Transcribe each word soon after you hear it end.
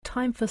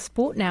time for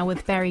sport now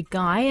with Barry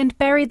Guy. And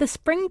Barry, the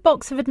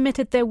Springboks have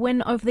admitted their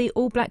win over the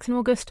All Blacks in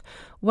August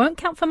won't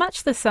count for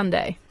much this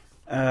Sunday.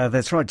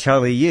 That's right,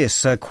 Charlie,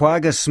 yes.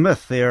 Kwagga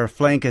Smith, their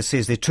flanker,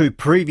 says their two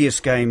previous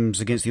games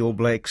against the All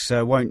Blacks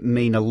won't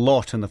mean a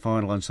lot in the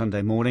final on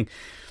Sunday morning.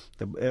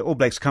 The All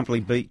Blacks comfortably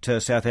beat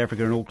South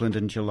Africa in Auckland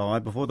in July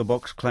before the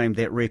Boks claimed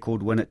that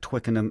record win at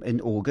Twickenham in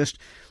August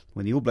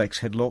when the All Blacks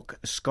had lock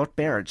Scott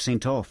Barrett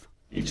sent off.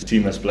 Each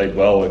team has played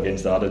well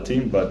against the other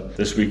team, but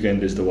this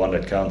weekend is the one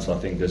that counts. I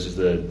think this is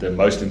the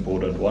most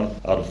important one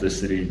out of this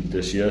city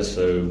this year,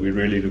 so we're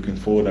really looking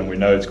forward and we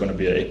know it's going to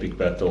be an epic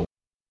battle.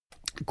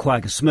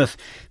 Kwagga Smith.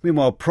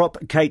 Meanwhile, prop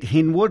Kate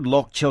Henwood,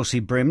 lock Chelsea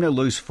Bremner,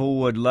 loose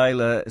forward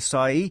Leila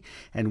Sai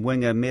and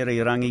winger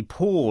Merirangi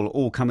Paul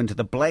all come into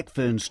the Black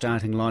Ferns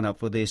starting lineup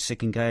for their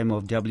second game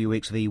of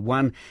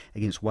WXV1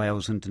 against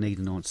Wales in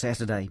Dunedin on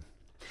Saturday.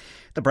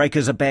 The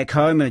Breakers are back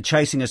home and are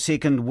chasing a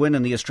second win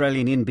in the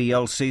Australian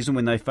NBL season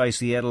when they face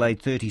the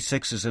Adelaide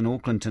 36ers in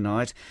Auckland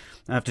tonight.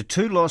 After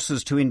two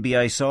losses to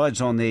NBA sides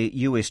on their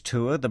US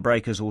tour, the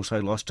Breakers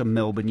also lost to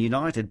Melbourne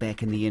United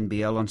back in the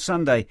NBL on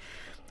Sunday.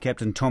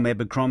 Captain Tom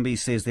Abercrombie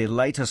says their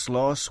latest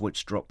loss,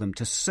 which dropped them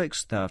to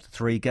 6th after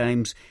 3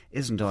 games,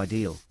 isn't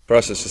ideal. For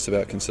us, it's just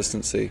about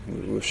consistency.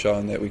 We've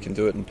shown that we can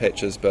do it in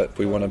patches, but if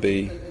we want to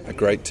be a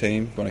great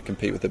team, want to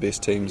compete with the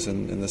best teams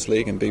in this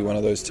league and be one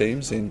of those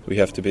teams, then we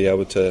have to be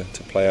able to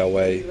play our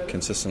way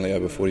consistently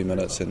over 40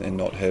 minutes and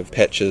not have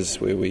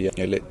patches where we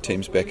let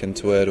teams back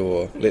into it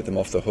or let them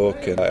off the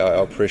hook. And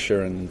our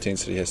pressure and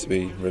intensity has to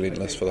be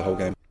relentless for the whole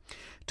game.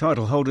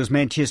 Title holders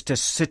Manchester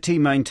City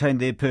maintained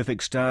their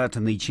perfect start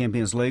in the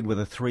Champions League with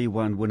a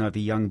 3-1 win over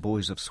Young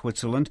Boys of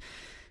Switzerland.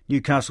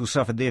 Newcastle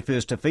suffered their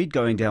first defeat,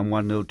 going down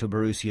 1-0 to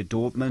Borussia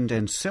Dortmund,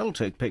 and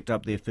Celtic picked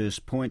up their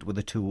first point with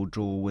a 2-2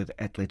 draw with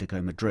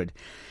Atletico Madrid.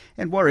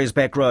 And Warriors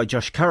back row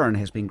Josh Curran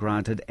has been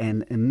granted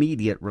an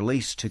immediate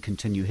release to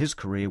continue his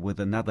career with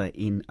another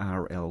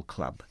NRL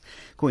club.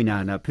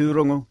 Koina na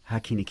pūrongo,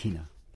 hakinekina.